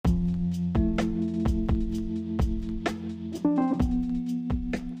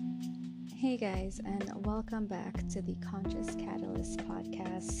guys, and welcome back to the Conscious Catalyst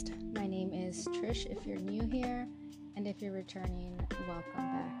podcast. My name is Trish if you're new here, and if you're returning, welcome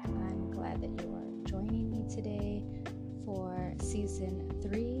back. I'm glad that you are joining me today for Season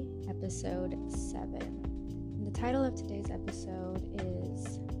 3, Episode 7. And the title of today's episode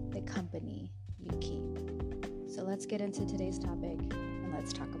is The Company You Keep. So let's get into today's topic and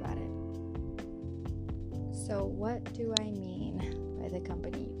let's talk about it. So what do I mean by the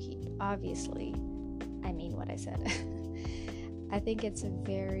company you keep? Obviously, I mean what I said. I think it's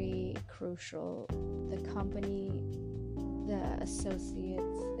very crucial. The company, the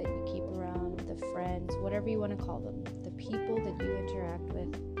associates that you keep around, the friends, whatever you want to call them, the people that you interact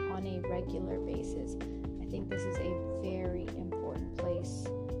with on a regular basis. I think this is a very important place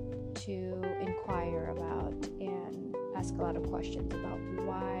to inquire about and ask a lot of questions about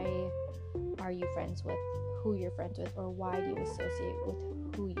why are you friends with who you're friends with, or why do you associate with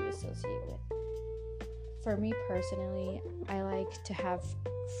who you associate with. For me personally, I like to have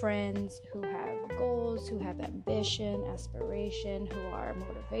friends who have goals, who have ambition, aspiration, who are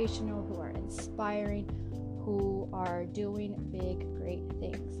motivational, who are inspiring, who are doing big, great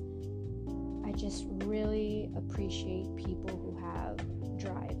things. I just really appreciate people who have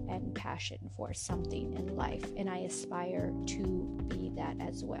drive and passion for something in life, and I aspire to be that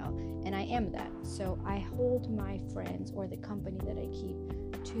as well, and I am that. So I hold my friends or the company that I keep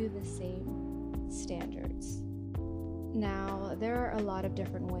to the same standards. Now, there are a lot of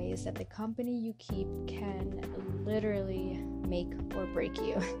different ways that the company you keep can literally make or break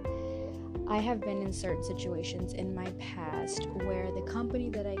you. I have been in certain situations in my past where the company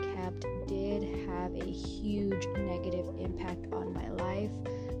that I kept did have a huge negative impact on my life.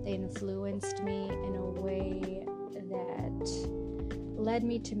 They influenced me in a way that led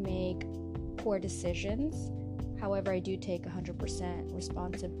me to make poor decisions. However, I do take 100%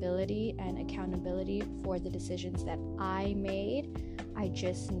 responsibility and accountability for the decisions that I made. I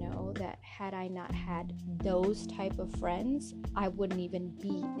just know that had I not had those type of friends, I wouldn't even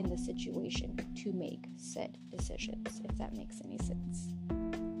be in the situation to make said decisions, if that makes any sense.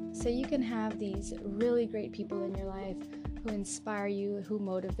 So you can have these really great people in your life who inspire you, who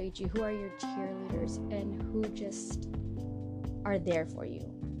motivate you, who are your cheerleaders, and who just are there for you,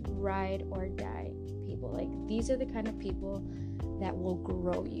 ride or die people. Like, these are the kind of people that will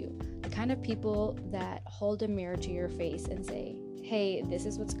grow you, the kind of people that hold a mirror to your face and say, hey, this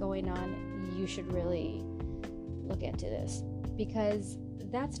is what's going on, you should really look into this, because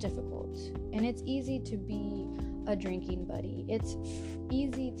that's difficult. And it's easy to be a drinking buddy. It's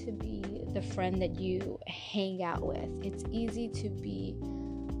easy to be the friend that you hang out with. It's easy to be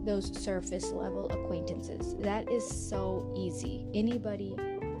those surface level acquaintances. That is so easy. Anybody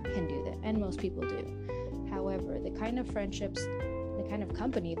can do that, and most people do. However, the kind of friendships, the kind of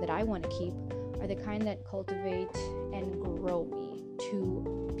company that I want to keep are the kind that cultivate and grow me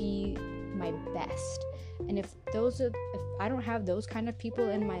to be my best. And if I don't have those kind of people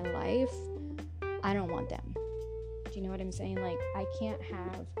in my life, I don't want them. Do you know what I'm saying? Like, I can't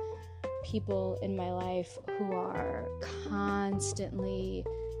have people in my life who are constantly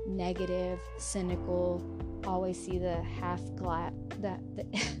negative, cynical, always see the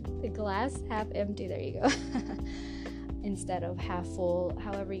the glass half empty, there you go, instead of half full,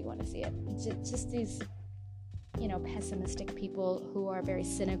 however you want to see it. Just these, pessimistic people who are very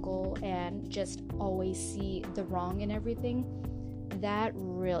cynical and just always see the wrong in everything. That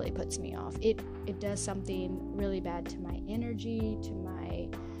really puts me off. It does something really bad to my energy, to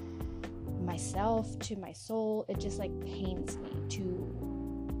myself, to my soul. It just pains me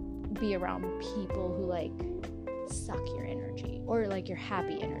to be around people who suck your energy, or your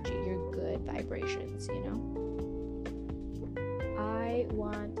happy energy, your good vibrations, I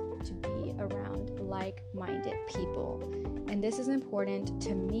want to be around like-minded people. And this is important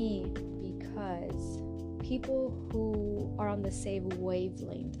to me because people who are on the same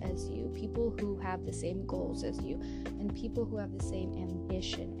wavelength as you, people who have the same goals as you, and people who have the same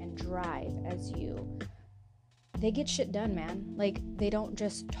ambition and drive as you, they get shit done, man. They don't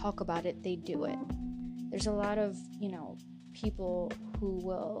just talk about it, they do it. There's a lot of, people who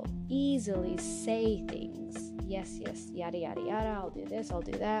will easily say things. Yes, yada, yada, yada, I'll do this, I'll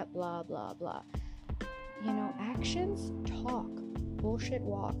do that, blah, blah, blah. Actions talk. Bullshit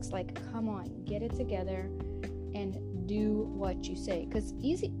walks. Come on, get it together and do what you say. Because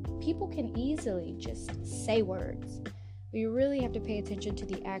people can easily just say words. But you really have to pay attention to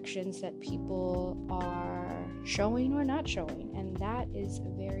the actions that people are showing or not showing. And that is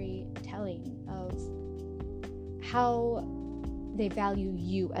very telling of how they value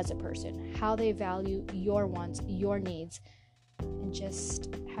you as a person, how they value your wants, your needs, and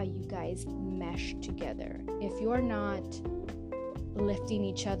just how you guys mesh together. If you're not lifting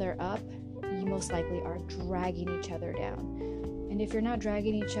each other up, you most likely are dragging each other down. And if you're not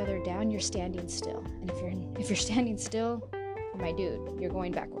dragging each other down, you're standing still. And if you're standing still, my dude, you're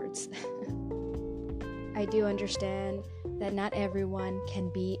going backwards. I do understand that not everyone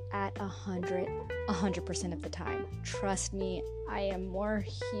can be at 100% of the time. Trust me, I am more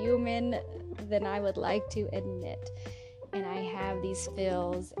human than I would like to admit. And I have these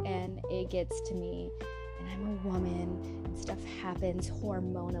feels, and it gets to me. And I'm a woman, and stuff happens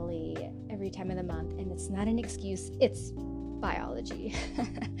hormonally every time of the month. And it's not an excuse, it's biology.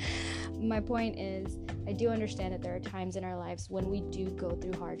 My point is, I do understand that there are times in our lives when we do go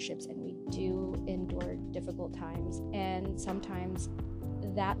through hardships and we do endure difficult times, and sometimes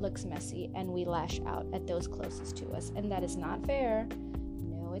that looks messy and we lash out at those closest to us, and that is not fair.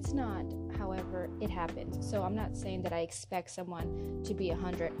 No, it's not. However, it happens. So I'm not saying that I expect someone to be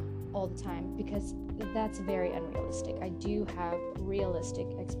 100 all the time, because that's very unrealistic. I do have realistic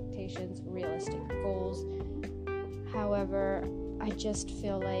expectations, realistic goals. However, I just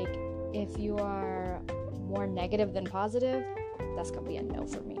feel like if you are more negative than positive, that's gonna be a no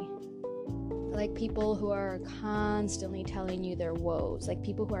for me. Like people who are constantly telling you their woes, like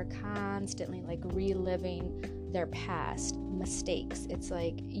people who are constantly like reliving their past mistakes. It's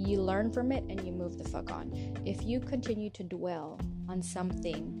like you learn from it and you move the fuck on. If you continue to dwell on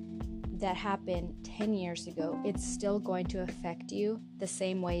something that happened 10 years ago, it's still going to affect you the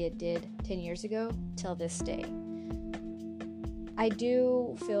same way it did 10 years ago till this day. I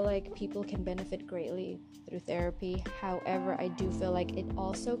do feel like people can benefit greatly through therapy. However, I do feel like it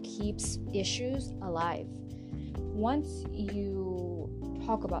also keeps issues alive. Once you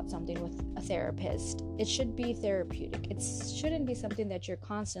talk about something with a therapist, it should be therapeutic. It shouldn't be something that you're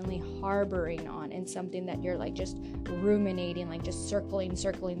constantly harboring on, and something that you're like just ruminating, like just circling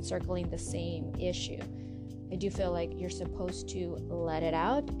the same issue. I do feel like you're supposed to let it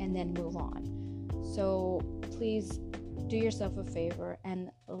out and then move on. So please do yourself a favor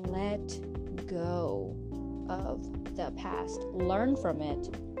and let go of the past. Learn from it.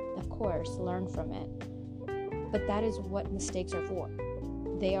 Of course, learn from it. But that is what mistakes are for.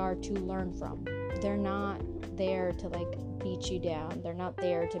 They are to learn from. They're not there to like beat you down. They're not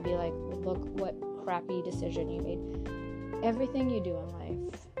there to be like, look what crappy decision you made. Everything you do in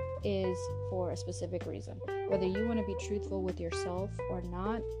life is for a specific reason. Whether you want to be truthful with yourself or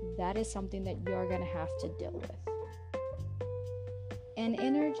not, that is something that you're going to have to deal with. And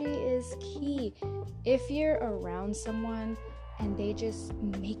energy is key. If you're around someone and they just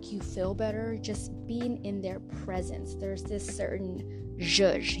make you feel better, just being in their presence, there's this certain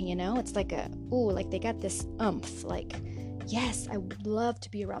zhuzh, you know? It's like like they got this oomph, like, yes, I would love to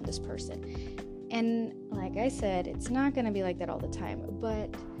be around this person. And like I said, it's not going to be like that all the time,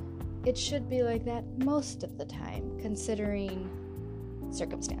 but it should be like that most of the time, considering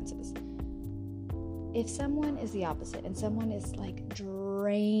circumstances. If someone is the opposite and someone is like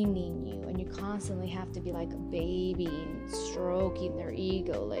draining you and you constantly have to be like babying, stroking their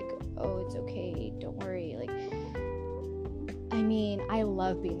ego, like, oh, it's okay, don't worry. Like, I mean, I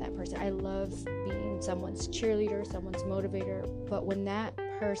love being that person. I love being someone's cheerleader, someone's motivator. But when that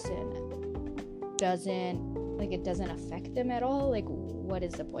person doesn't affect them at all, like, what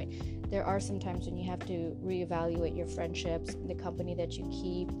is the point? There are some times when you have to reevaluate your friendships, the company that you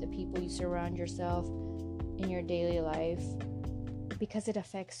keep, the people you surround yourself in your daily life, because it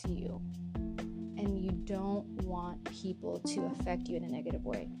affects you. And you don't want people to affect you in a negative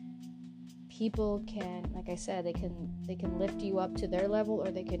way. People can, like I said, they can lift you up to their level, or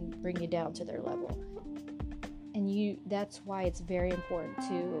they can bring you down to their level. And that's why it's very important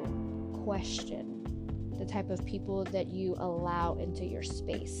to question the type of people that you allow into your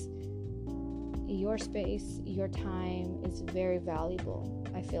space. Your space, your time is very valuable,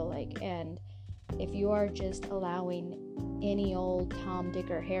 I feel like. And if you are just allowing any old Tom,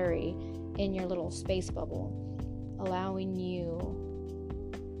 Dick, or Harry in your little space bubble, allowing you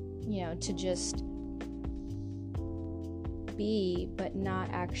to just be, but not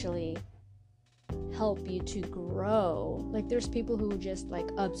actually help you to grow. Like, there's people who just like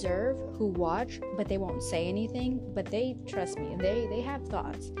observe, who watch, but they won't say anything, but they, trust me, they have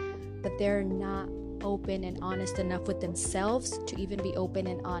thoughts, but they're not open and honest enough with themselves to even be open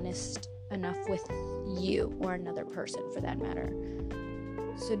and honest enough with you or another person for that matter.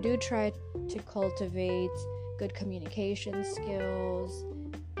 So do try to cultivate good communication skills,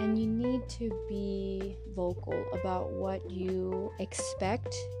 and you need to be vocal about what you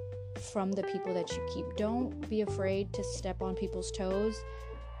expect from the people that you keep. Don't be afraid to step on people's toes,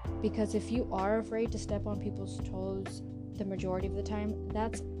 because if you are afraid to step on people's toes, the majority of the time,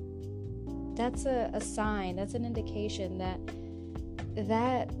 that's a sign, that's an indication that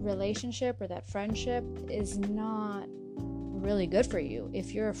that relationship or that friendship is not really good for you.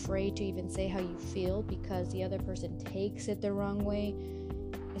 If you're afraid to even say how you feel because the other person takes it the wrong way,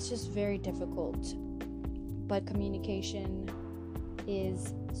 it's just very difficult. But communication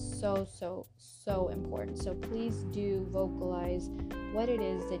is so important. So please do vocalize what it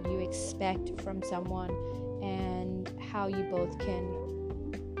is that you expect from someone and how you both can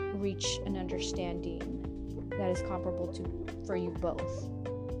reach an understanding that is comparable for you both.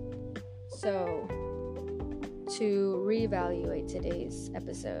 So, to reevaluate today's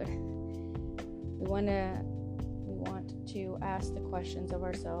episode, we want to ask the questions of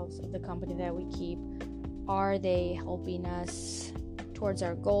ourselves, of the company that we keep. Are they helping us towards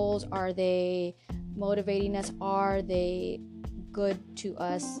our goals? Are they motivating us? Are they good to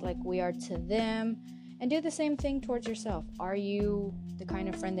us like we are to them? And do the same thing towards yourself. Are you the kind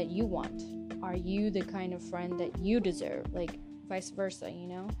of friend that you want? Are you the kind of friend that you deserve? Like vice versa, you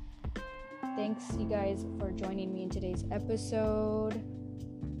know? Thanks, you guys, for joining me in today's episode.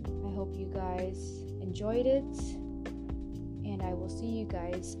 I hope you guys enjoyed it. And I will see you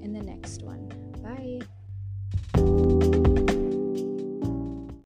guys in the next one. Bye.